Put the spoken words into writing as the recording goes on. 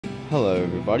Hello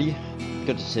everybody,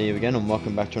 good to see you again and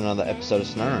welcome back to another episode of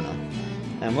SnowRunner.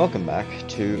 And welcome back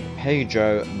to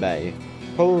Pedro Bay.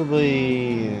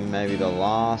 Probably maybe the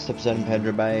last episode in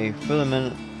Pedro Bay. For the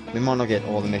minute, we might not get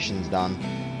all the missions done,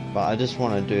 but I just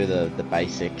want to do the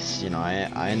basics. You know,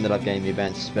 I ended up getting the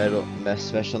event special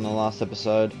in the last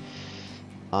episode. You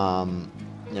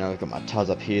know, we've got my TICKS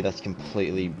up here that's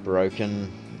completely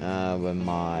broken. Where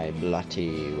my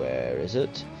bloody, where is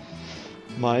it?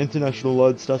 My international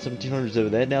load starts 1700s over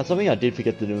there. Now, something I did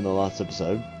forget to do in the last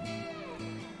episode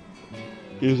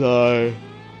is I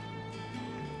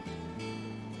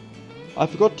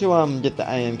forgot to get the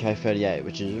AMK-38,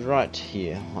 which is right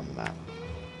here on the map.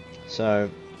 So,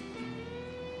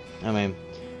 I mean,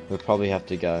 we'll probably have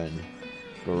to go and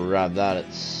grab that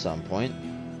at some point.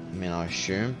 I mean, I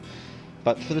assume.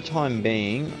 But for the time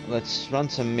being, let's run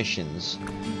some missions.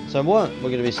 So what we're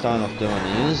going to be starting off doing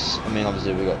is, I mean,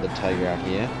 obviously we've got the tiger out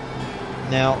here.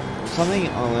 Now, something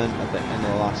I learned at the end of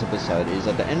the last episode is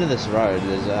at the end of this road,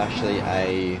 there's actually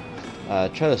a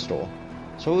trailer store.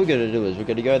 So what we're going to do is we're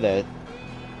going to go there,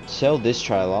 sell this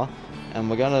trailer, and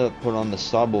we're going to put on the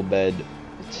sideboard bed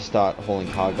to start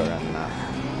hauling cargo around the map.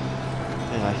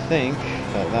 And I think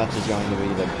that is going to be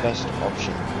the best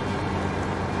option.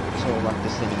 So we'll whack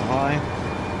this thing in high,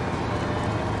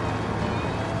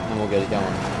 and we'll get it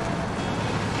going.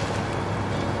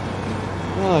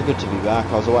 Oh, good to be back.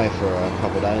 I was away for a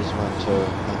couple of days. Went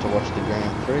to watch the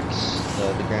Grand Prix,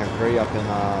 the Grand Prix up in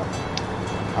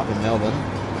Melbourne.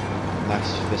 Max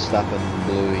Verstappen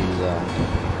blew his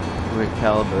rear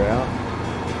caliber out.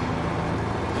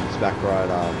 His back right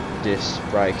disc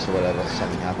brakes or whatever.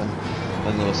 Something happened.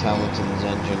 Then Lewis Hamilton's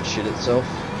engine shit itself.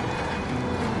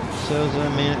 So it was, I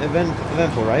mean,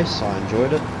 eventful race. I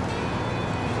enjoyed it.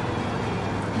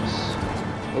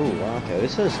 Oh, okay.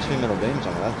 This has 2 metal beams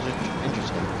on it. That's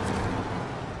interesting.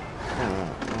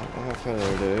 Alright, without further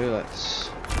ado, let's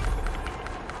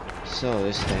sell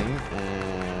this thing,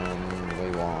 and we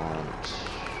want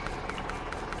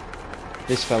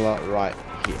this fella right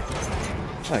here.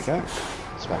 There we go.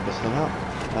 Let's back this thing up.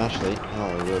 Actually, you know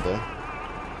what we will do.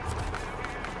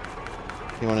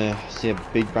 You want to see a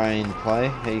big brain play,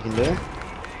 how you can do?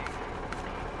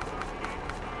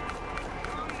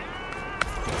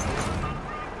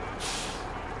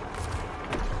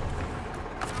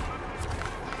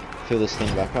 Fill this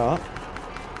thing back up.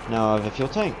 Now I have a fuel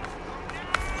tank.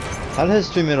 That has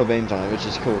 2 metal beams on it, which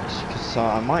is cool, because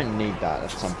I might need that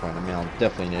at some point. I mean, I'll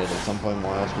definitely need it at some point.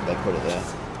 Why else would they put it there?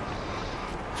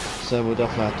 So we'll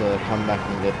definitely have to come back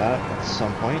and get that at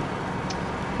some point.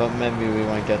 But maybe we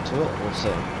won't get to it, we'll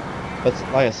see. But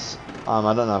like I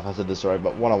don't know if I said this already,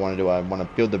 but what I want to do, I want to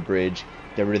build the bridge,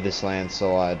 get rid of this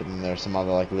landslide, and there are some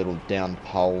other like little down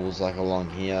poles like along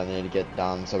here that need to get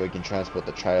done so we can transport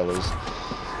the trailers.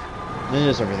 And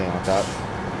just everything like that.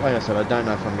 Like I said, I don't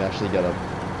know if I'm actually gonna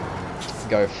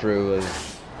go through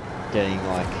with getting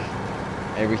like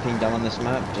everything done on this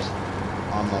map,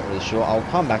 I'm not really sure. I'll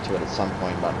come back to it at some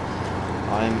point, but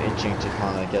I'm itching to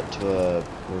kind of get to a...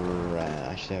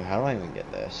 Actually, how do I even get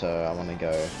there? So I want to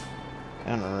go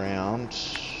down and around,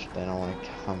 then I want to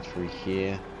come through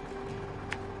here,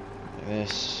 like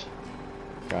this,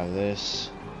 grab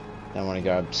this, then I want to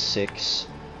grab 6.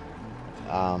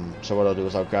 So what I'll do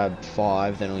is I'll grab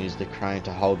 5, then I'll use the crane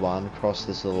to hold one, cross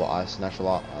this little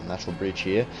natural bridge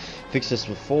here, fix this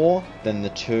with 4, then the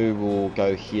 2 will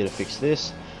go here to fix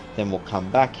this, then we'll come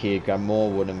back here, grab more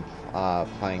wooden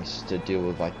planks to deal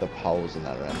with like the poles and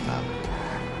that around the map.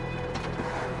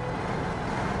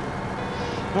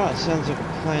 Right, sounds like a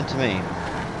plan to me.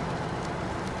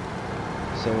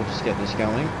 So we'll just get this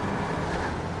going.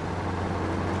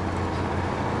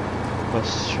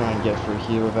 Let's try and get through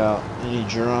here without any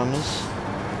dramas.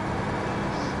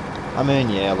 I mean,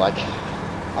 yeah, like,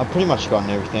 I've pretty much gotten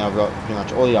everything. I've got pretty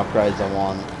much all the upgrades I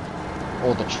want,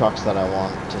 all the trucks that I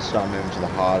want to start moving to the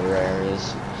harder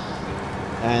areas.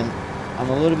 And I'm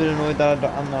a little bit annoyed that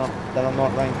I'm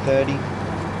not ranked 30.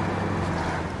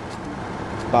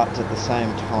 But at the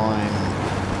same time,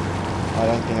 I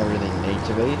don't think I really need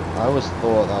to be. I always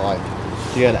thought that like,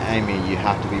 to go to AMI, you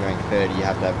have to be ranked 30, you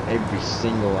have to have every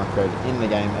single upgrade in the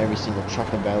game, every single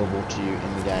truck available to you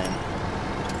in the game.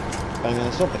 But I mean,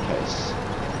 that's not the case.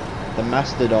 The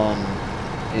Mastodon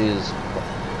is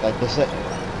like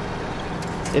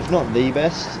if not the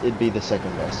best, it'd be the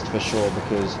second best for sure,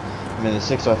 because I mean the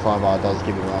 605R does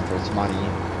give it a run for its money,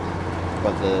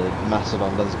 but the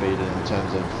Mastodon does beat it in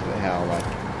terms of how like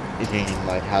it can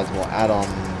like has more add-ons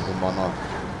and whatnot.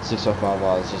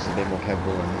 605R is just a bit more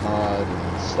capable in HUD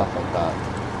and stuff like that.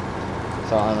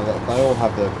 So I know that they all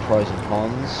have the pros and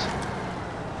cons.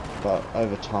 but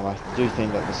over time I do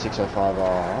think that the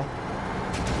 605R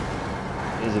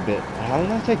is a bit... How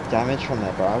did I take damage from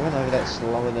that, bro? I went over that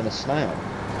slower than a snail.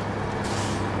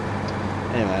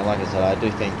 Anyway, like I said, I do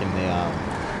think in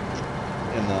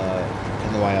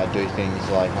the way I do things,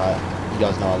 like you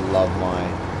guys know I love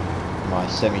my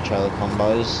semi-trailer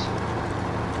combos.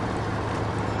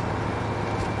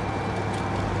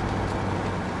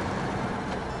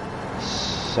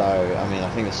 So, I mean, I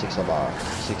think the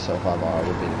 605R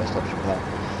would be the best option for that.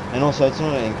 And also, it's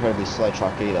not an incredibly slow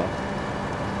truck either,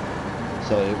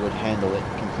 so it would handle it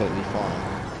completely fine.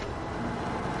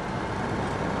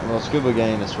 Well, it's good we're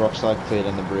getting this rock slide cleared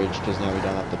on the bridge, because now we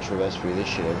don't have to traverse through this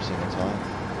shit every single time.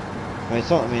 I mean, it's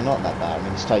not, not that bad. I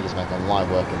mean, this take is making light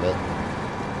work of it.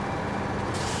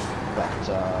 But,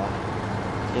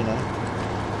 you know,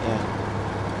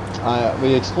 yeah.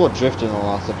 We explored drift in the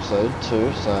last episode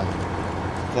too, so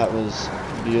that was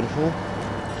beautiful.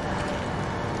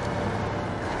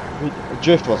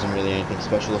 Drift wasn't really anything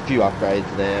special. A few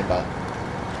upgrades there, but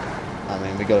I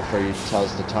mean, we got a free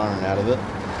Taz the Tyrant out of it,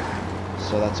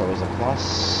 so that's always a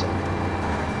plus.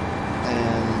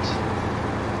 And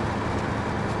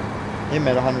he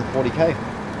made 140k.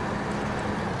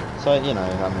 So, you know,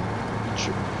 I mean,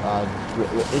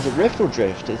 is it Rift or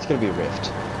Drift? It's gonna be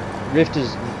Rift. Rift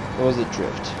is, or is it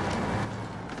Drift?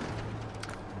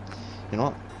 You know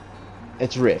what?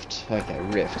 It's Rift. Okay,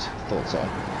 Rift. Thought so.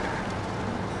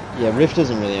 Yeah, Rift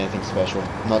isn't really anything special.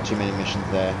 Not too many missions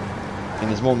there. And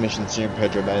there's more missions here in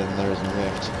Pedro Bay than there is in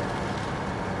Rift.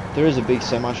 There is a big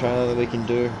semi-trailer that we can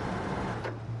do.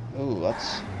 Ooh,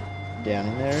 that's down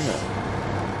in there, isn't it?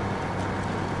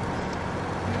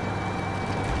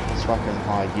 Let's whack her in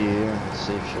high gear and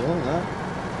see if she'll own that.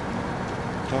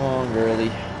 Come on,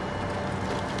 girly.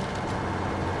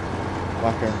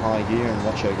 Whack her in high gear and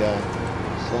watch her go.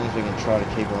 As long as we can try to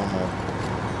keep her on the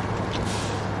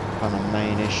kind of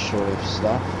mainish sort of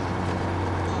stuff,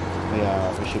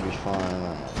 we should be fine.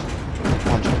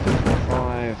 1, 2, 3, 4,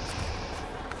 5.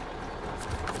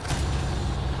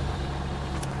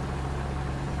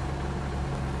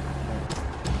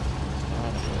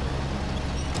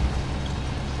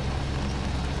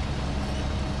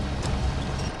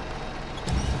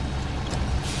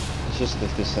 Let's just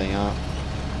lift this thing up.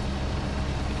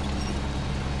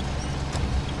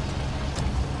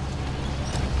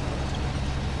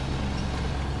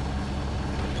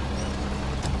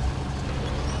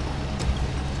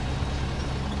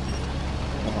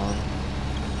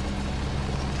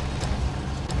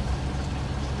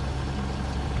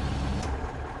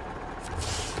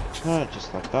 Alright,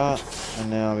 just like that, and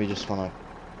now we just want to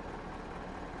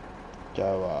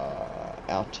go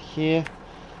out to here,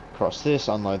 cross this,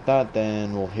 unload that,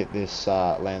 then we'll hit this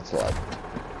landslide.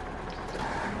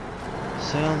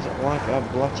 Sounds like a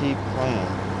bloody plan.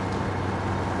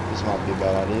 This might be a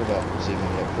bad idea, but we'll see if we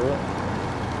can get through it.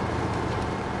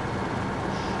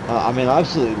 I mean, I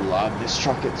absolutely love this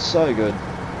truck, it's so good.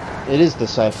 It is the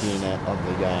safety net of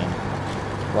the game.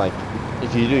 Like,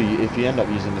 if you end up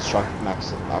using this truck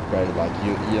max upgraded, like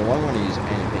you won't want to use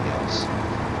anything else.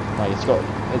 Like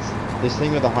this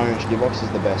thing with the high range gearbox is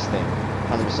the best thing,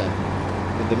 100%.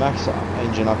 With the max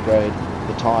engine upgrade,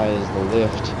 the tires, the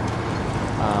lift,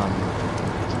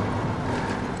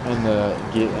 and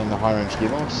the high range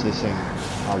gearbox, this thing,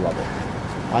 I love it.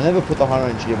 I never put the high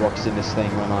range gearbox in this thing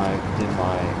when I did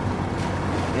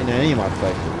in any of my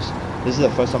playthroughs. This is the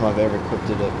first time I've ever equipped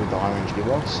it with the high range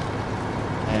gearbox,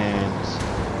 and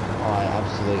I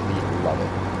absolutely love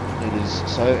it. It is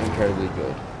so incredibly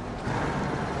good.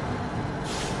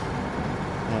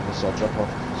 Now this I'll drop off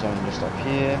zone just up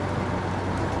here.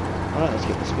 Alright, let's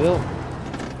get this built.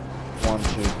 1, 2,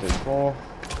 3, 4.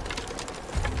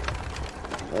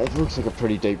 It looks like a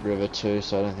pretty deep river too,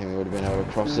 so I don't think we would have been able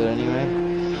to cross it anyway.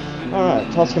 Alright,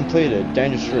 task completed.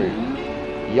 Dangerous route.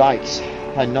 Yikes.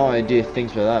 Had no idea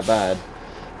things were that bad.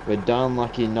 We're done,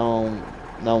 lucky no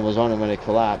one was on it when it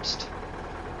collapsed.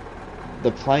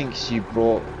 The planks you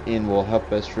brought in will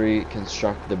help us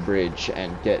reconstruct the bridge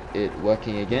and get it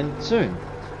working again soon.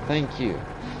 Thank you.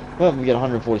 Well, we get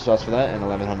 140 stars for that and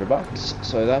 1100 bucks,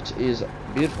 so that is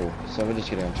beautiful. So we're just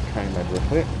going to go to train mode real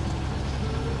quick.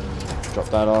 Drop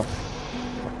that off.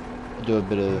 Do a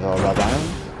bit of rub iron,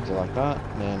 do like that.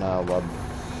 Then rub,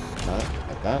 no,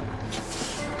 like that.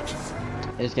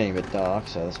 It's getting a bit dark,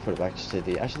 so let's put it back to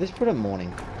the. Actually, let's put it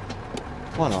morning.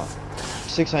 Why not?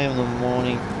 6 AM in the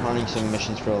morning, running some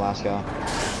missions for Alaska.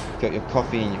 Got your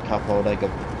coffee in your cup holder,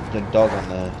 got your dog on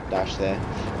the dash there.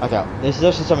 Okay, this is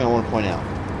actually something I want to point out.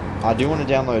 I do want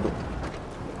to download.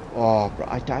 Oh, bro,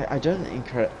 I don't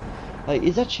like,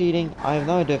 is that cheating? I have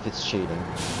no idea if it's cheating.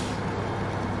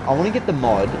 I want to get the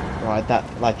mod, right, that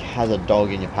like has a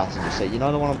dog in your passenger seat. You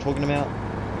know the one I'm talking about?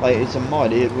 Like, it's a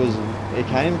mod. It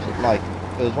came like,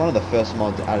 it was one of the first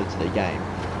mods added to the game.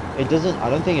 It doesn't, I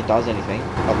don't think it does anything,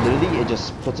 but literally it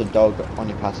just puts a dog on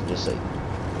your passenger seat.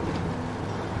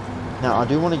 Now I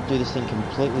do want to do this thing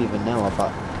completely vanilla,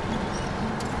 but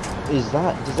does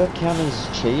that count as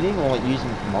cheating or like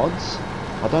using mods?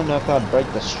 I don't know if that would break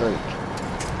the streak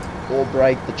or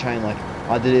break the chain. Like,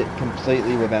 I did it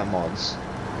completely without mods.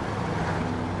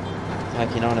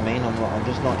 Like, you know what I mean? I'm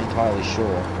just not entirely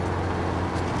sure.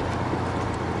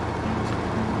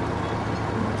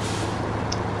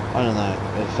 I don't know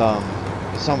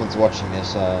if someone's watching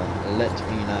this, let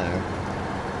me know.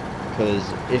 Because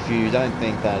if you don't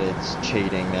think that it's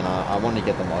cheating, then I want to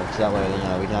get the mod. So that way, you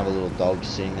know, we can have a little dog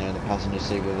sitting there in the passenger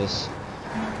seat with us.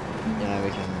 You know,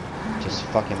 we can just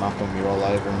fuck him up when we roll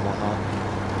over and whatnot.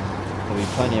 There'll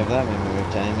be plenty of that when we move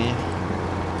to Amy.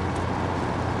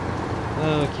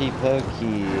 Okie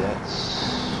pokey, that's...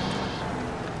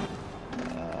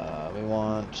 we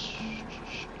want...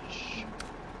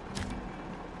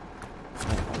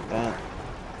 like that.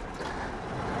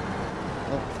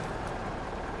 Oh,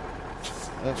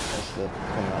 that's the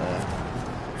thing right there.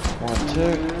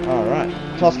 1, 2, alright.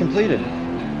 Task completed.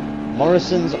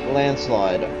 Morrison's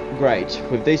landslide. Great.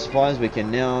 With these supplies we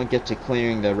can now get to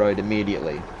clearing the road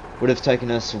immediately. Would have taken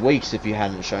us weeks if you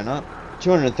hadn't shown up.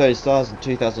 230 stars and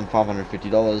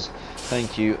 $2,550.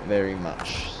 Thank you very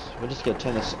much. We're just going to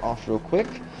turn this off real quick.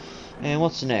 And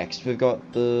what's next? We've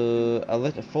got the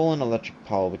fallen electric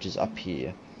pole, which is up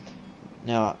here.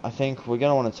 Now, I think we're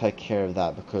going to want to take care of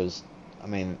that because, I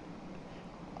mean,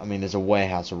 there's a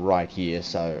warehouse right here.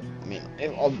 So, I mean,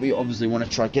 we obviously want to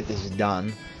try to get this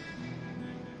done.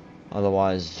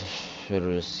 Otherwise,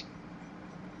 it'll just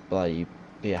bloody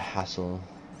be a hassle.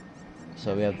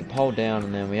 So we have the pole down,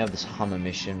 and then we have this Hummer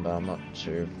mission, but I'm not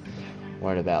too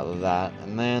worried about that.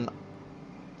 And then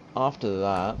after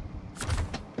that,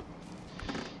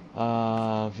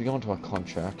 if we go into our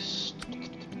contracts,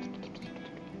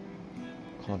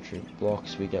 contract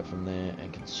blocks we get from there,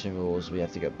 and consumables, we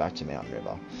have to go back to Mountain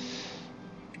River.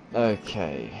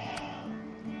 Okay.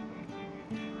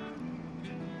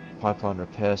 Pipeline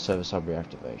repair, service hub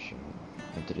reactivation.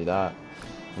 Have to do that.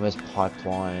 And where's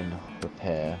pipeline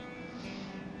repair?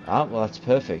 Ah, well that's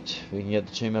perfect. We can get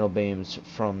the 2 metal beams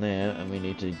from there, and we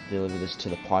need to deliver this to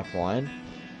the pipeline.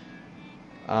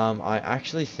 I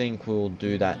actually think we'll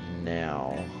do that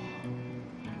now.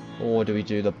 Or do we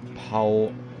do the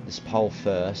pole, this pole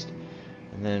first,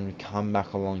 and then come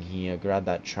back along here, grab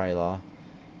that trailer,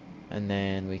 and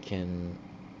then we can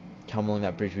come along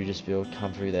that bridge we just built,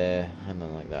 come through there, and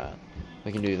then like that.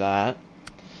 We can do that.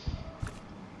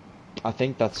 I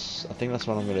think that's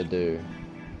what I'm gonna do.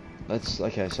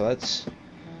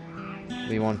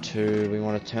 We want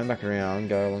to turn back around,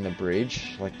 go along the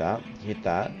bridge like that, hit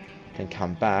that, then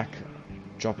come back,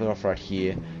 drop it off right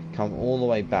here, come all the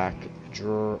way back,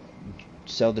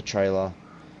 sell the trailer,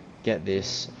 get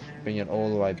this, bring it all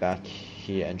the way back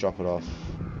here and drop it off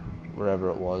wherever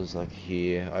it was, like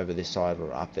here, over this side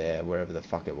or up there, wherever the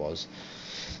fuck it was,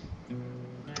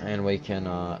 and we can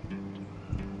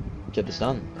get this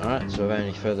done. Alright, so without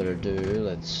any further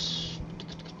ado,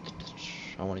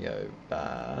 I want to go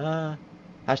back.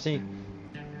 Actually,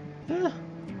 yeah,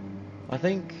 I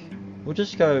think we'll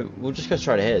just go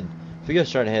straight ahead. If we go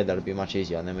straight ahead, that'll be much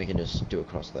easier, and then we can just do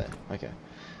across there. Okay,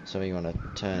 so we want to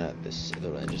turn at this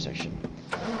little intersection.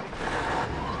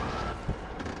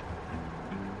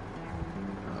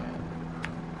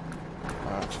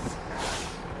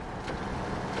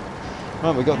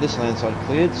 Right, we got this landslide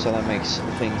cleared, so that makes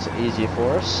things easier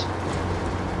for us.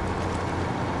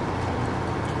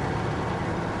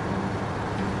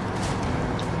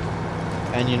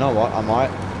 And you know what,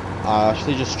 I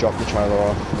actually just drop the trailer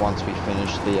off once we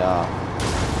finish the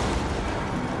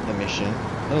mission.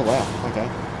 Oh wow, okay,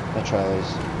 that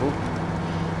trailer's cool.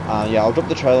 Yeah, I'll drop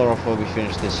the trailer off while we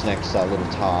finish this next little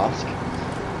task.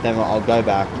 Then I'll go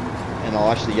back and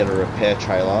I'll actually get a repair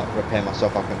trailer, repair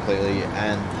myself up completely,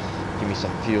 and give me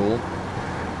some fuel.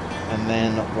 And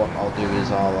then what I'll do is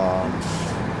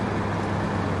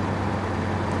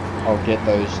I'll get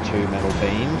those 2 metal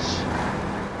beams,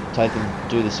 take them,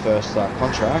 do this first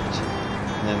contract,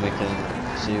 and then we can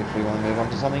see if we want to move on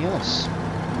to something else.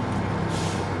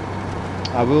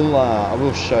 I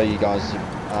will show you guys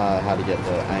how to get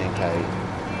the A&K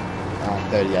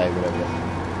 30A, whatever the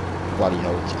bloody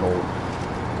hell it's called.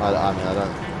 I mean, I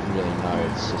don't really know.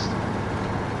 It's just,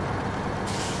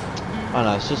 I don't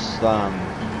know. It's just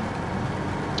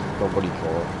what do you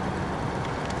call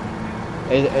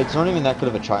it? It's not even that good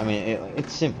of a try. I mean,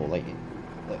 it's simple. Like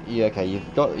Yeah, okay,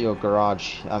 you've got your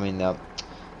garage, I mean,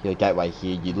 your gateway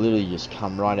here. You literally just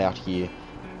come right out here.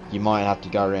 You might have to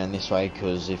go around this way,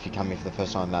 because if you come here for the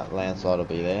first time, that landslide will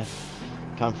be there.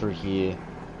 Come through here,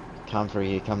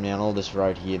 come down all this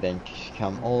road here, then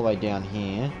come all the way down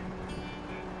here.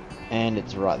 And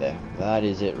it's right there. That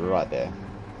is it right there.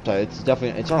 So it's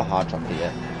definitely, it's not a hard track to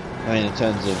get. I mean, in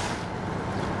terms of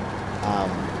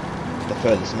the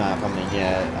furthest map, I mean,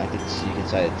 yeah, you can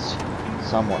say it's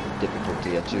somewhat difficult to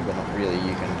get to, but not really.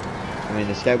 You can, I mean,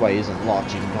 this gateway isn't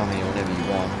locked. You can come here whenever you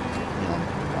want. You know,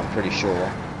 I'm pretty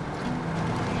sure.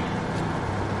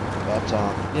 But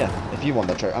yeah, if you want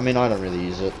the track, I mean, I don't really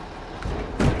use it.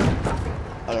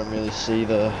 I don't really see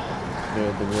the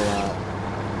real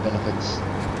benefits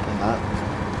in that.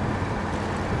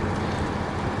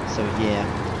 So yeah,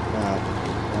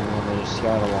 we'll just go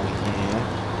along here.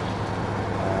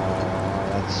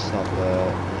 That's not the.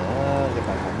 Get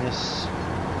back on this.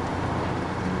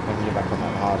 If I can get back on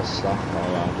that harder stuff,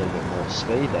 I'll get a bit more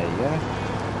speed. There you go.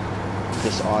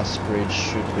 This ice bridge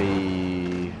should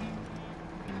be.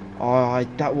 Oh,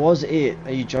 that was it.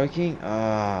 Are you joking?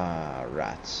 Ah,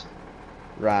 rats.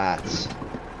 Rats.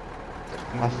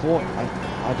 I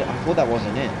thought that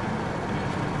wasn't it.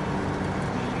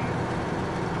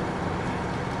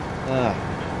 Ah,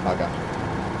 bugger.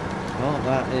 Well,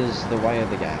 that is the way of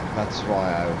the game. That's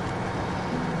why I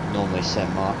normally set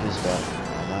markers, but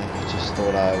I don't know. I just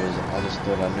thought I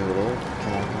knew it all.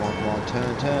 Come on, turn.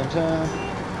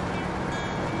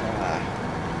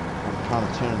 I'm kind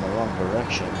of turning the wrong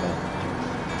direction, but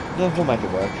no, we'll make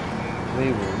it work.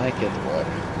 We will make it work.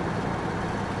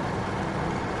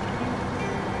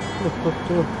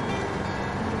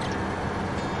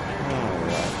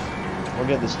 Alright. We'll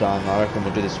get this done. I reckon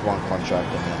we'll do this one contract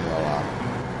and then we'll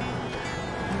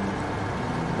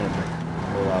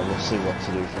see what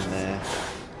to do from there.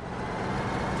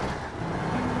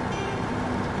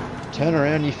 Turn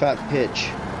around, you fat pitch.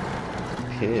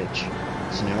 Pitch.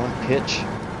 It's a new one. Pitch.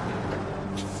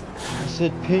 I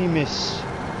said P, miss.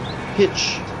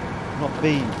 Pitch, not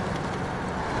B.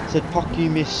 I said puck, you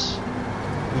miss.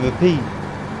 With a P.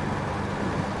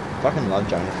 Fucking love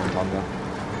Jonah from Tonga.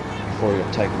 Before he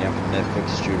got taken down from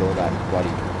Netflix due to all that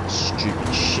bloody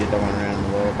stupid shit that went around the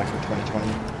world back in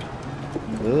 2020.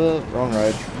 Wrong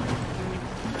road.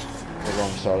 The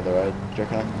wrong side of the road. Do you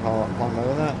reckon I can climb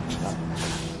over that? No.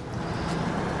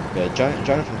 Yeah,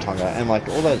 Jonah from Tonga, and like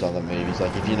all those other movies,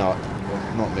 like if you're not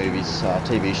movies,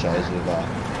 TV shows with,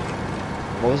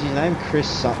 what was his name?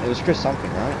 It was Chris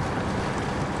something, right?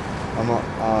 I'm not,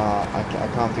 I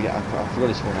can't forget, I forgot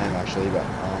his full name actually,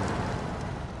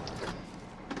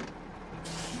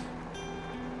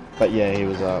 but yeah, he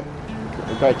was,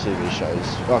 great TV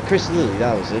shows. Oh, Chris Lilly,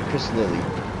 that was it, Chris Lilly.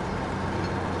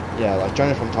 Yeah, like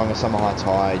Jonah from Tonga, Summer Heights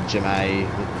High, Jamay.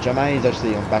 Jamay is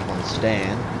actually back on the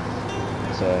stand,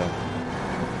 so,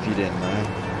 if you didn't know.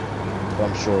 But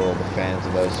I'm sure all the fans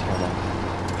of those kind of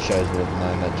shows would have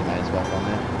known that Jamay's back on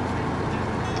there.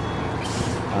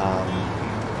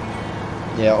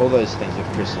 Yeah, all those things with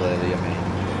Chris Lilly, I mean,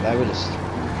 they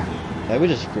were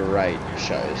just great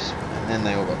shows. And then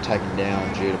they all got taken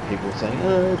down due to people saying,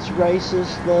 oh, it's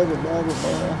racist, blah blah blah blah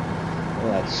blah.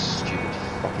 All that stupid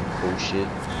fucking bullshit.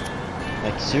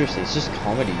 Like seriously, it's just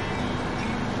comedy.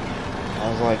 I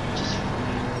was like, just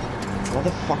what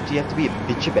the fuck do you have to be a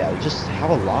bitch about it? Just have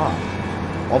a laugh.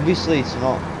 Obviously it's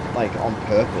not like on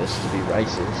purpose to be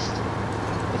racist.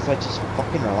 It's like just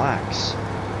fucking relax.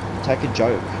 Take a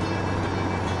joke.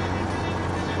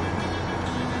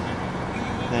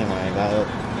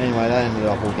 Anyway, that ended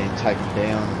up all getting taken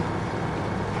down.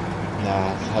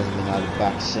 Nah, it hasn't been added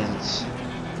back since.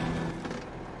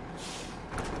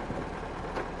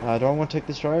 Do I want to take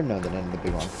this road? No, that ended the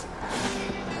big one.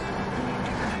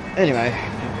 Anyway,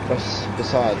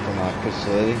 aside from Chris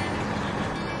Lilly,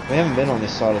 we haven't been on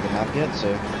this side of the map yet, so...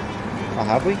 Oh,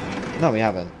 have we? No, we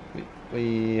haven't.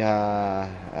 We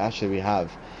actually we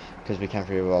have, because we came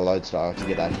through with our load style to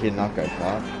get that hidden upgrade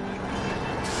part.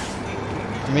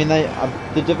 I mean,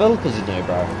 the developers know,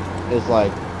 bro. It's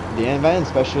like, the Van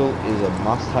Special is a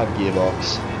must-have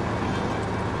gearbox.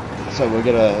 So we're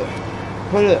gonna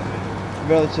put it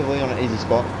relatively on an easy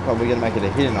spot, but we're gonna make it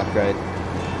a hidden upgrade,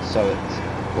 so it's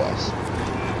worse.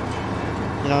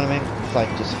 You know what I mean? It's like,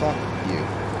 just fuck you.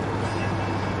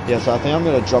 Yeah, so I think I'm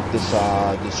gonna drop this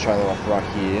this trailer off right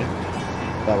here.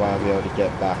 That way I'll be able to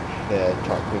get back there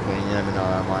quite quickly. And you never know,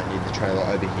 I might need the trailer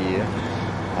over here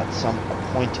at some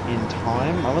point in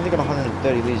time. I've only got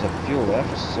 130 litres of fuel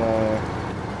left, so...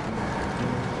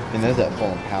 And there's that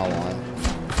fallen power line.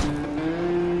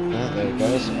 Oh, there it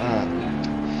goes. Alright.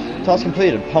 Task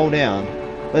completed. Pull down.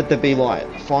 Let there be light.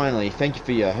 Finally, thank you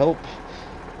for your help.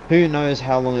 Who knows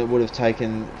how long it would have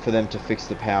taken for them to fix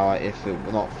the power if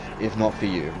not for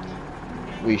you.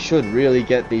 We should really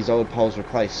get these old poles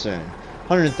replaced soon.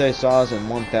 130 stars and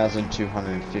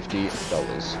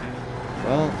 $1,250.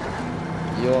 Well,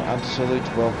 you're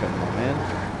absolute welcome, my man.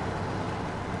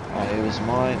 It was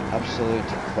my absolute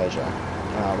pleasure.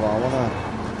 Well, I want to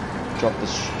drop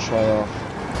this trailer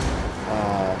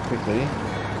off quickly.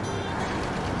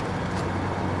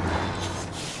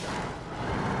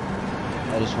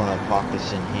 I just want to park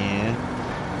this in here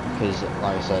because,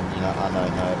 like I said, you know, I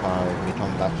don't know if I will be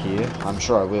coming back here. I'm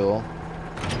sure I will.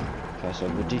 Okay, so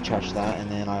we'll detach that, and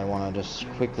then I want to just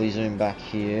quickly zoom back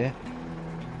here.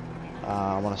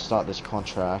 I want to start this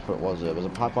contract. What was it? Was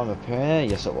it pipeline repair?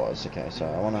 Yes, it was. Okay, so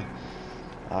I want to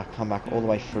come back all the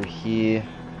way through here,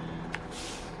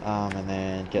 and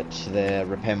then get to there,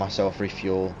 repair myself,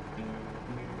 refuel,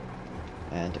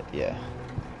 and yeah.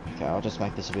 Okay, I'll just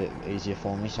make this a bit easier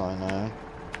for me so I know.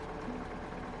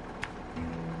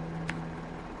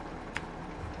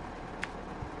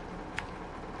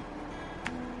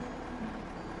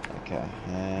 Okay,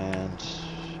 and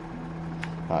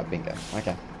alright, bingo.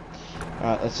 Okay.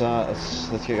 Alright, let's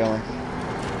get going.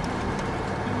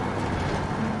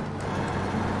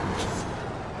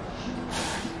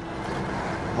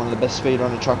 One of the best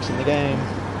speedrunner trucks in the game.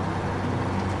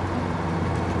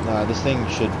 No, this thing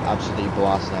should absolutely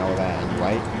blast now without any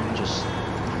weight. Just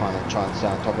kind of try and stay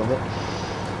on top of it.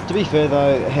 To be fair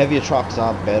though, heavier trucks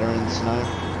are better in snow.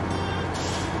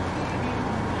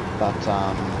 But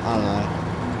I don't know.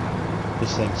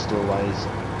 This thing still weighs.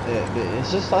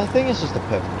 It's just, I think it's just the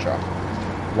perfect truck.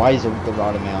 Weighs the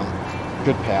right amount.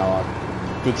 Good power.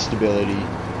 Good stability.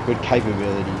 Good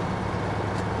capability.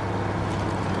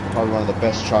 Probably one of the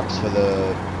best trucks for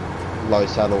the low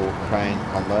saddle crane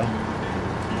combo.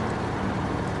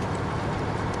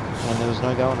 And there was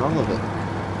no going wrong with it.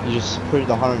 You just put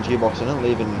the 100 gearbox in it,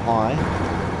 leave it in high.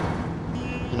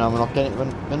 You know, we're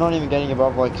not even getting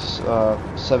above like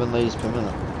 7 liters per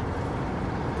minute.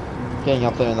 Getting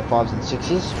up there in the 5s and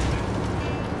 6s.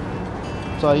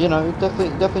 So you know,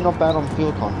 definitely not bad on fuel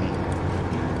economy.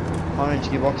 100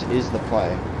 gearbox is the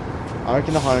play. I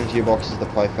reckon the 100 gearbox is the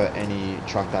play for any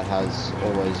truck that has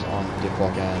always on diff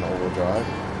lock and all-wheel drive.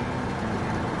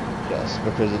 Yes,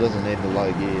 because it doesn't need the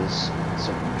low gears.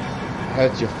 So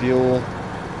hurts your fuel,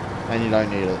 and you don't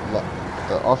need it.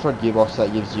 The off-road gearbox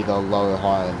that gives you the low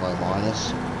high and low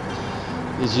minus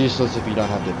is useless if you don't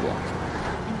have diff lock.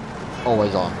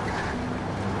 Always on.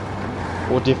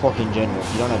 Or diff lock in general.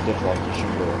 If you don't have diff lock, you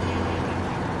shouldn't do it.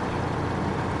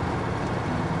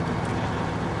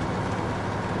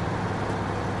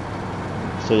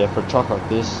 So yeah, for a truck like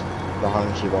this, the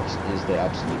 100 gearbox is the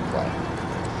absolute play.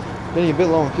 Getting a bit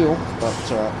low on fuel, but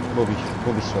it's alright. We'll be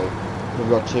sweet. We've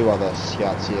got 2 other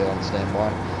scouts here on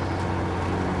standby,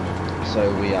 so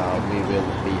we will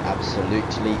be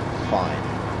absolutely fine.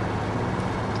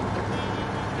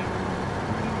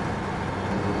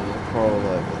 We'll crawl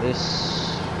over this.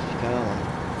 Come on.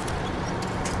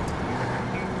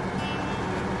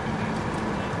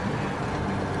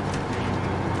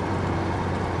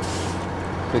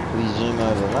 Quickly zoom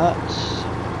over that.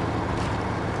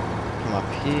 Come up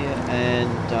here,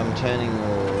 and I'm turning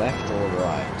left or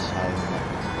right. I'm not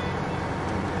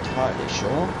entirely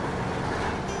sure.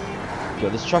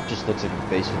 God, this truck just looks like a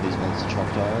beast with these monster truck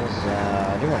tires.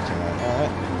 I do want to turn right.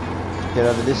 Alright. Get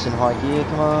over this in high gear,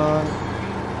 come on.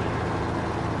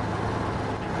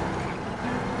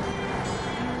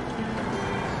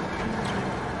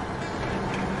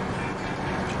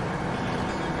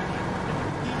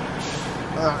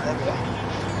 There we go.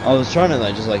 I was trying to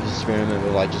like just like experiment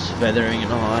with like just feathering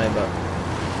and high, but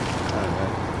I don't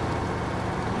know.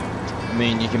 I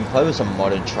mean, you can play with some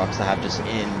modded trucks that have just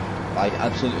like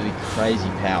absolutely crazy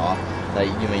power. That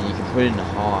you mean you can put it in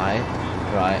high,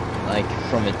 right? Like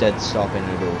from a dead stop and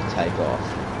it'll take off.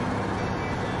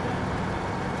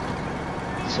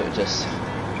 So just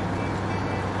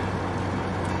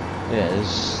yeah,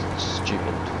 it's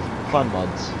stupid. Fun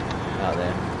mods out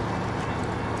there.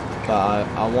 But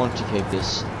I want to keep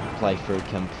this playthrough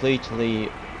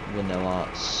completely vanilla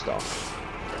stock.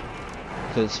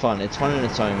 Because it's fun. It's fun in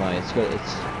its own way. It's good.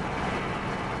 It's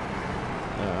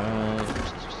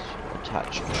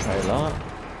attach trailer.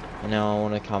 And now I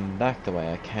want to come back the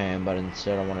way I came, but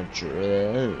instead I want to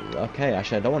okay,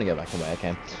 actually I don't want to go back the way I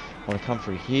came. I want to come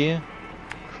through here,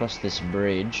 cross this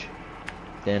bridge,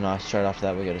 then straight after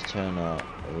that we got to turn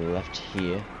left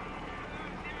here.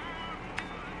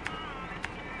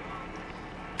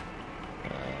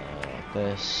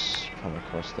 This, come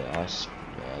across the ice,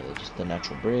 just the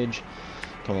natural bridge,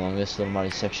 come along this little muddy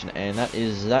section, and that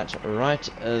is that right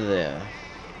there.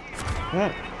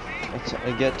 Right. let's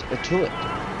get to it.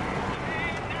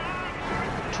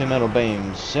 2 metal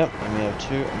beams. Yep, and we have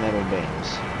 2 metal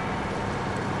beams.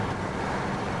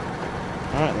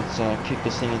 Alright, let's kick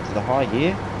this thing into the high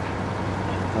gear.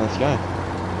 And let's go.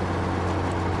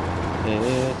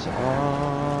 It's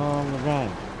on the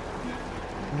ride.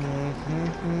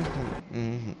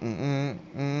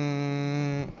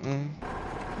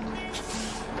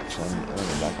 So let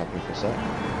me back up here for a sec.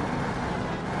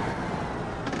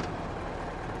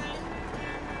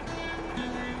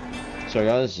 So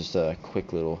guys, just a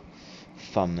quick little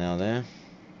thumbnail there.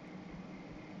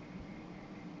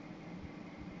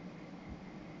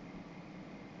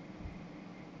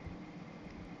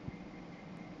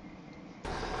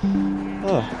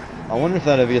 Oh, I wonder if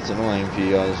that ever gets annoying for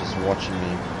you guys just watching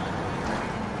me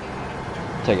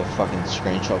take a fucking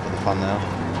screenshot for the thumbnail.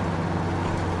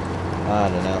 I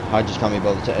don't know. I just can't be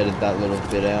bothered to edit that little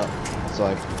bit out. It's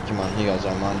like, come on, you guys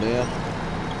don't mind, do you?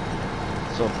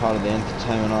 It's all part of the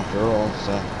entertainment after all,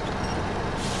 so.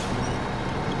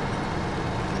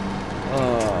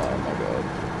 Oh my god.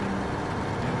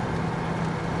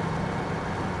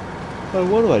 So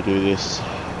why do I do this?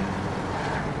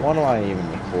 Why do I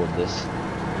even record this?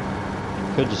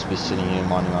 Could just be sitting here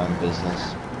minding my own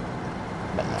business.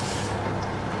 But no.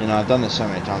 You know, I've done this so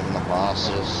many times in the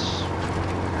past, just...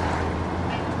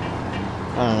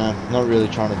 I don't know, not really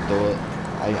trying to do it.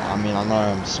 I mean, I know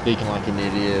I'm speaking like an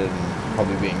idiot and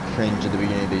probably being cringe at the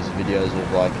beginning of these videos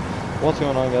of like, what's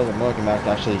going on guys, I'm welcome back to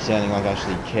actually sounding like I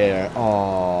actually care.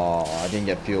 Oh, I didn't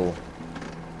get fuel.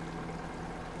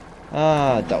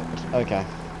 Ah, dope. Okay.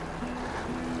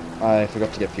 I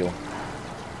forgot to get fuel.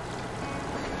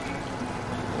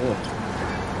 Ugh.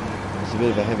 It's a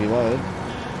bit of a heavy load.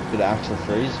 A bit of axle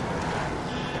freeze.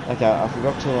 Okay, I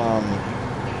forgot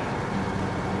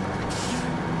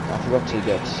to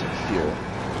get fuel.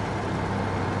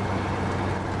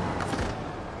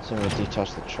 So I'm going to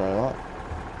detach the trailer.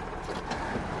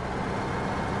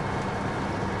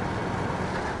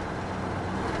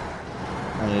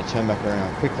 I need to turn back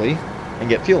around quickly and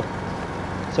get fuel.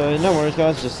 So no worries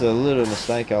guys, just a little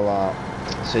mistake. I'll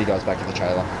see you guys back at the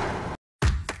trailer.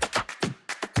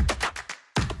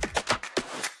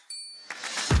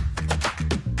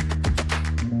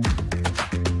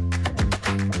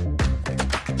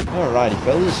 Alrighty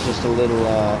fellas, just a little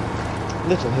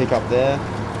hiccup there.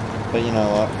 But you know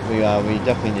what, we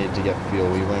definitely needed to get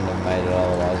fuel. We wouldn't have made it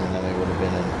otherwise, and then we would have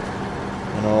been in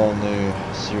an all new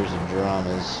series of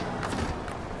dramas.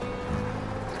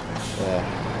 Yeah.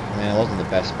 I mean, it wasn't the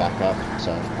best backup,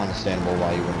 so understandable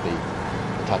why you wouldn't be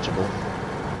touchable.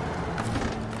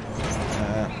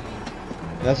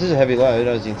 This is a heavy load,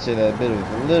 as you can see. There's a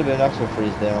little bit of axle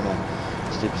freeze there on the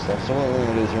steep stuff. So what we're going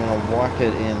to do is we're going to whack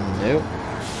it in. Nope,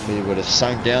 we would have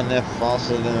sunk down there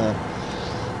faster than a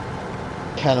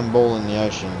cannonball in the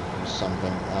ocean or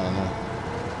something. I don't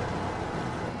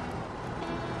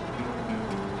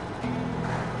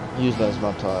know. Use those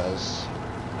mud tires.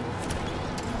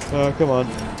 Oh, come on.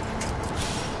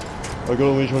 I got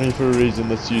only 20 for a reason,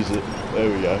 let's use it. There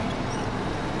we go.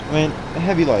 I mean, a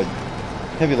heavy load.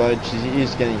 Heavy load, she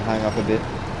is getting hung up a bit.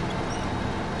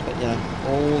 But, you know,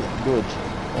 all good.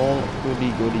 All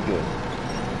goody good.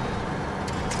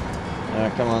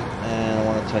 Come on, and I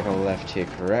want to take a left here,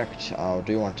 correct? I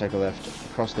do want to take a left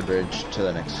across the bridge to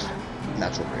the next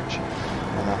natural bridge.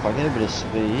 And if I get a bit of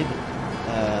speed,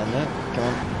 no, come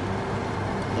on.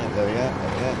 Yeah, there we go.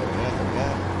 No.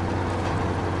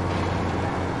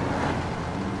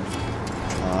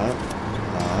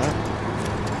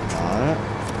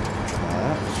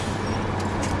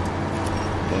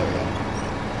 There we go.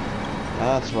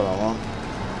 That's what I want.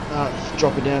 Alright, let's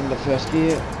drop it down to the first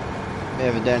gear. We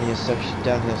have a downhill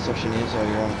section here, so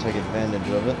you want to take advantage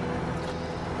of it.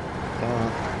 Come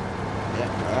on. Yeah,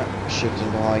 alright. Shift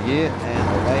into high gear, and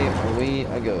away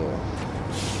we go.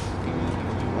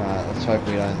 Alright, let's hope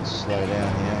we don't slow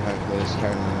down here. Hopefully it's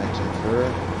carrying momentum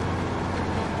through.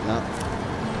 No.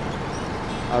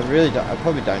 I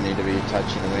probably don't need to be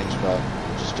touching the winch, but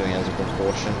I'm just doing it as a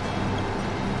precaution.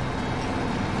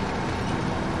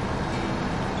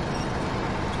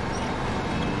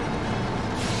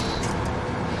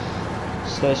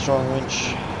 Stay strong,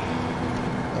 winch.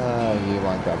 You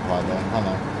won't grab high there, I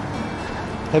know.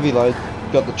 Heavy load,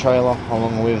 got the trailer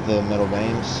along with the metal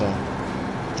beams, so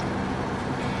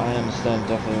I understand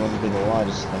definitely wouldn't be the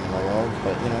lightest thing in the world,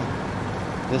 but you know.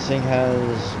 This thing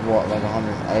has, what, like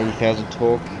 180,000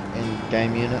 torque in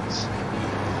game units.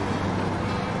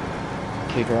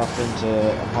 Kick her up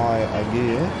into high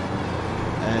gear,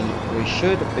 and we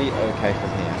should be okay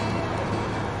from here.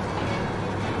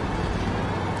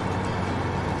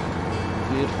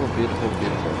 Beautiful.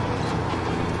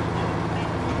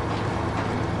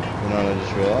 know what I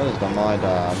just realised? I might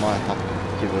have to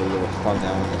give it a little fun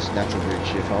now on this natural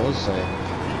bridge if I was, so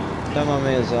don't mind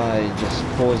me as I just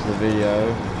pause the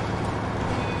video,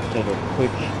 take a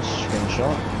quick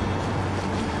screenshot.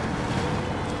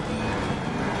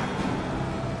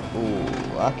 Ooh,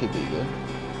 that could be good.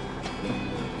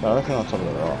 But I reckon on top of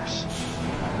the rocks.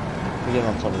 We get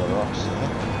on top of the rocks, yeah.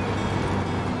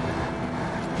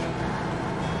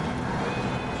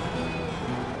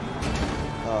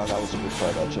 Oh, that was a good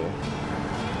photo too.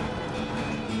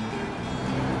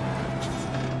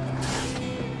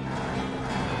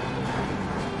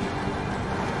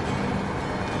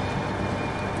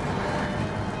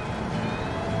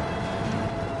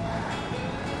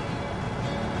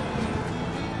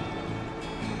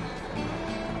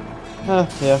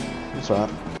 Yeah, that's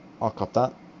alright. I'll cop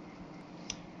that.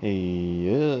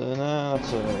 Yeah, no,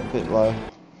 that's a bit low.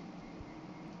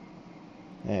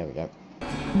 There we go.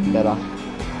 Better.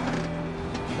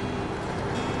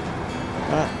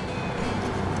 Alright.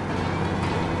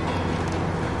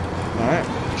 Alright,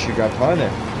 she grabbed high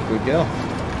there. Good girl.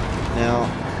 Now,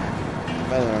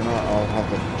 whether or not I'll have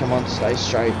to... Come on, stay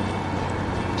straight.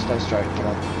 Stay straight, come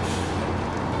on.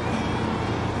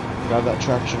 Grab that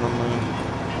traction on the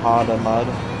harder mud.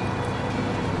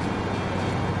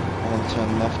 And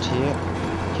turn left here.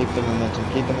 Keep the momentum,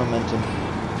 keep the momentum.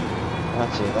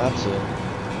 That's it, that's it.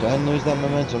 Don't lose that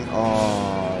momentum.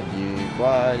 Oh, you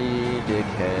bloody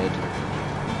dickhead.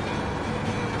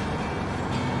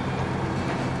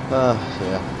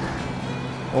 Yeah.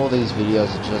 All these videos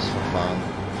are just for fun.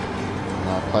 And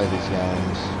I play these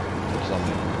games because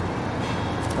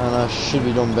and I should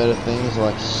be doing better things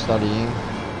like studying.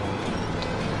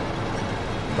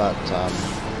 But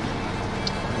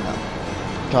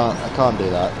no, I can't do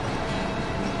that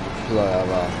because I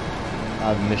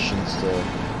have missions to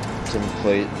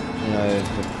complete. You know,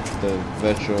 the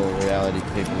virtual reality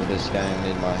people with this game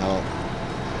need my help.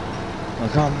 I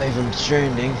can't leave them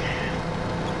stranding.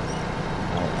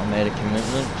 I made a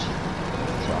commitment,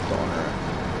 so I have to honour it.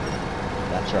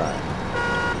 That's right.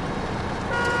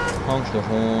 Honk the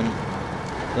horn.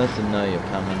 Let them know you're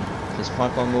coming. This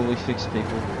pipeline will be fixed,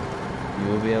 people. You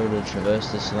will be able to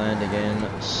traverse this land again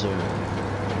soon.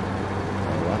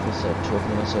 Like I said, talking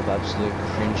to myself absolute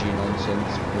cringy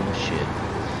nonsense bullshit.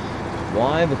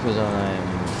 Why? Because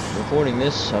I'm recording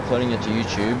this, uploading it to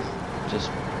YouTube, just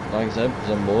like I said,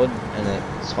 because I'm bored and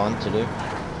it's fun to do.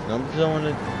 Not because I want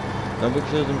to, not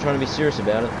because I'm trying to be serious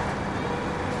about it.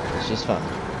 It's just fun.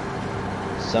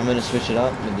 So I'm going to switch it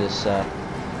up with this.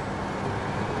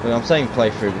 Well, I'm saying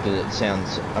playthrough because it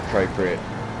sounds appropriate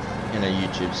in a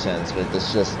YouTube sense, but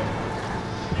it's just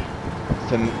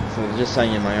for just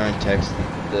saying in my own text.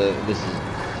 This is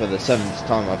for the 7th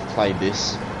time I've played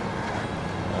this.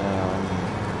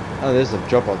 Oh, there's a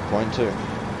drop-off point too.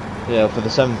 Yeah, for the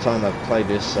 7th time I've played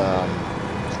this. I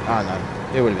don't know.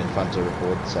 It would have been fun to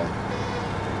record. So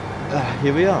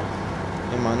here we are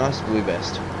in my nice blue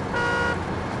vest.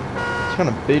 It's kind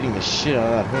of beating the shit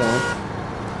out of that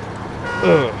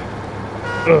horn.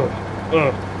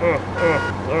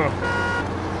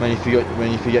 When you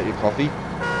forget your coffee.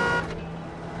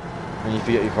 When you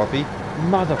forget your coffee.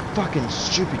 Motherfucking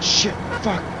stupid shit.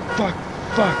 Fuck.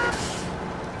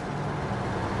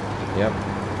 Yep.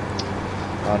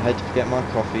 I'd hate to forget my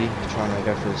coffee trying to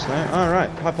go through the snow. Alright,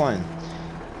 pipeline.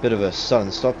 Bit of a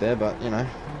sudden stop there, but you know,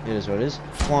 it is what it is.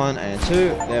 1 and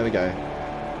 2. There we go.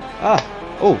 Ah!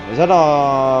 Oh, is that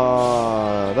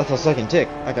that's our second tick.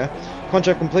 Okay.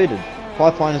 Contract completed.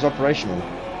 Pipeline is operational.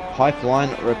 Pipeline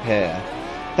repair.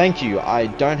 Thank you. I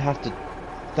don't have to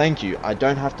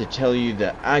tell you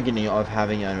the agony of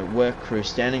having a work crew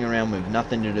standing around with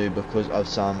nothing to do because of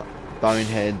some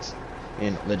boneheads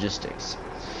in logistics.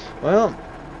 Well,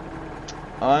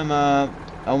 I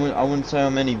wouldn't say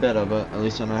I'm any better, but at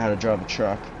least I know how to drive a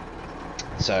truck.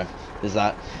 So there's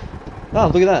that. Oh,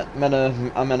 look at that! I'm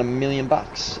at $1 million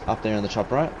up there in the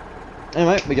top right.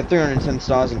 Anyway, we get 310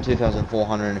 stars and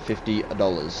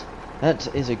 $2,450. That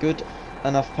is a good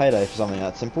enough payday for something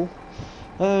that simple.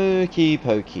 Okie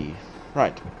pokey.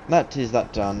 Right, that is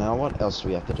that done. Now, what else do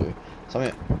we have to do?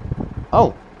 Something.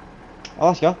 Oh,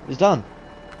 Alaska is done.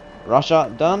 Russia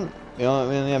done. We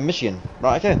only have Michigan.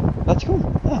 Right, okay, that's cool.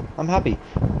 Yeah, I'm happy.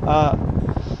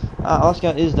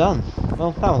 Alaska is done.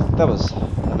 Well, that was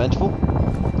eventful.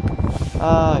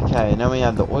 Okay, now we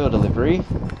have the oil delivery.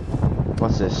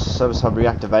 What's this? Service hub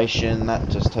reactivation. That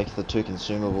just takes the 2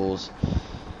 consumables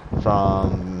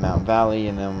from Mountain Valley,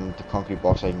 and then the concrete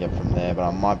blocks I can get from there. But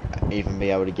I might even be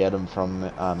able to get them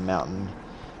from Mountain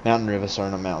River,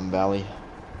 sorry, not Mountain Valley.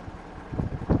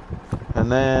 And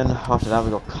then after that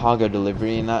we got cargo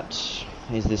delivery, and that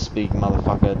is this big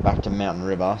motherfucker back to Mountain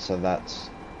River, so that's,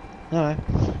 you know,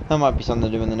 that might be something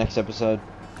to do in the next episode.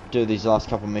 Do these last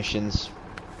couple missions.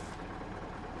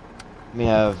 We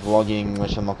have logging,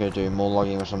 which I'm not going to do, more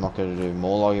logging, which I'm not going to do,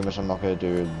 more logging, which I'm not going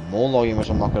to do, more logging, which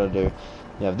I'm not going to do.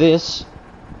 We have this.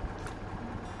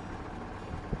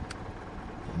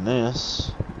 And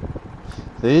this.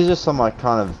 These are some like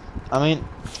kind of, I mean,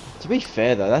 to be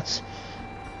fair though, that's,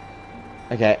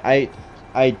 okay,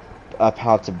 eight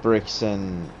pallets of bricks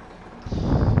and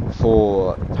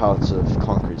 4 pallets of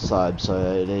concrete slabs,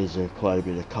 so it is quite a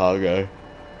bit of cargo.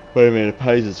 But I mean, it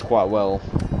pays us quite well.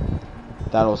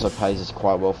 That also pays us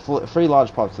quite well. 3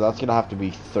 large pipes, so that's going to have to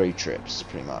be 3 trips,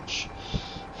 pretty much.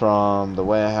 From the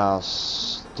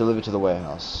warehouse, delivered to the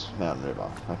warehouse, Mountain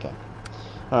River. Okay.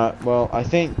 Alright, well, I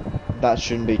think that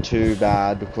shouldn't be too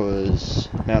bad, because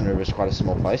Mountain River is quite a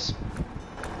small place.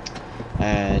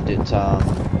 And it's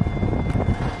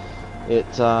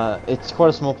quite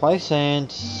a small place,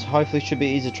 and hopefully should be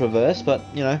easy to traverse, but,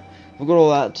 you know, we've got all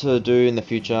that to do in the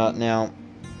future. Now,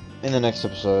 in the next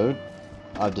episode,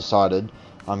 I've decided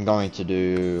I'm going to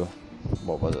do,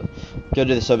 what was it? Go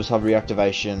do the service hub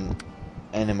reactivation,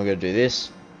 and then we're going to do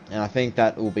this. And I think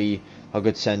that will be a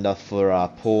good send-off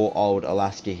for poor old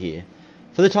Alaska here.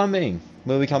 For the time being.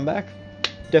 Will we come back?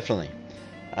 Definitely.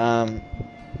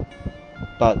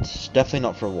 But definitely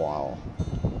not for a while.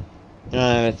 You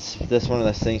know, that's one of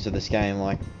those things with this game,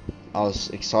 like, I was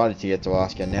excited to get to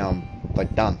Alaska, now I'm,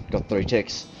 like, done. Got 3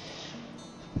 ticks.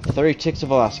 3 ticks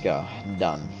of Alaska.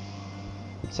 Done.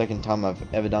 Second time I've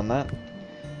ever done that.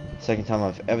 Second time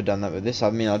I've ever done that with this. I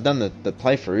mean, I've done the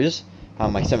playthroughs.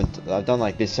 I've done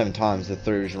like this 7 times, the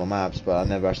 3 original maps, but I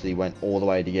never actually went all the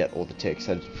way to get all the ticks.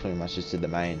 I pretty much just did the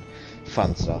main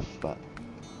fun stuff, but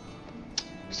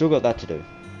still got that to do.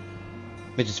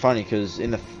 Which is funny, because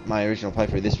in my original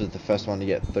playthrough, this was the first one to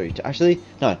get 3. Actually,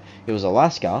 no, it was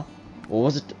Alaska. Or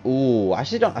was it? Ooh,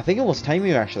 actually, don't. I think it was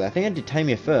Tamir. Actually, I think I did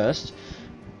Tamir first,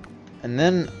 and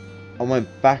then I went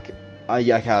back.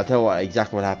 Yeah, okay, I'll tell you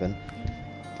exactly what happened.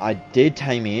 I did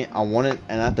Tamir. I wanted,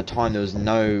 and at the time there was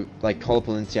no like Color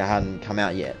Palencia hadn't come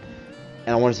out yet,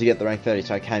 and I wanted to get the rank 30.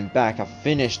 So I came back. I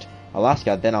finished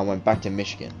Alaska. Then I went back to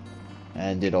Michigan,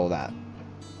 and did all that.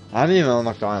 I haven't even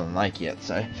unlocked Island Lake yet,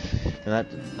 so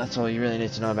that's all you really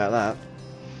need to know about that.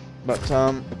 But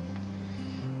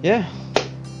yeah,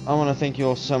 I want to thank you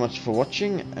all so much for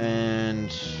watching, and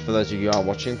for those of you who are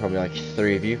watching, probably like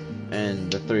 3 of you,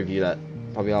 and the 3 of you that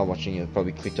probably are watching, you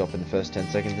probably clicked off in the first 10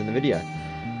 seconds in the video.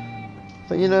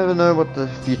 But you never know what the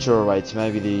future awaits.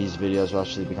 Maybe these videos will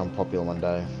actually become popular one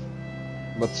day.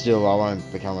 But still, I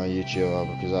won't become a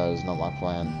YouTuber, because that is not my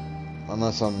plan.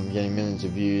 Unless I'm getting millions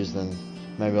of views, then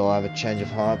maybe I'll have a change of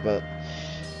heart. But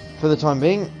for the time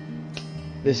being,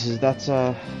 that's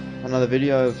another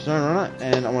video of SnowRunner,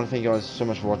 and I want to thank you guys so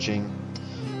much for watching.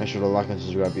 Make sure to like and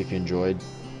subscribe if you enjoyed.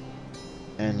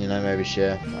 And, you know, maybe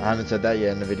share. I haven't said that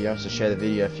yet in the video, so share the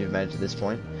video if you've made it to this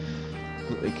point.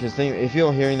 Because if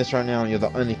you're hearing this right now, you're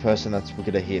the only person that's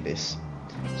going to hear this.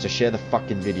 So share the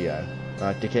fucking video.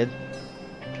 Alright, dickhead?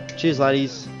 Cheers,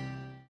 ladies.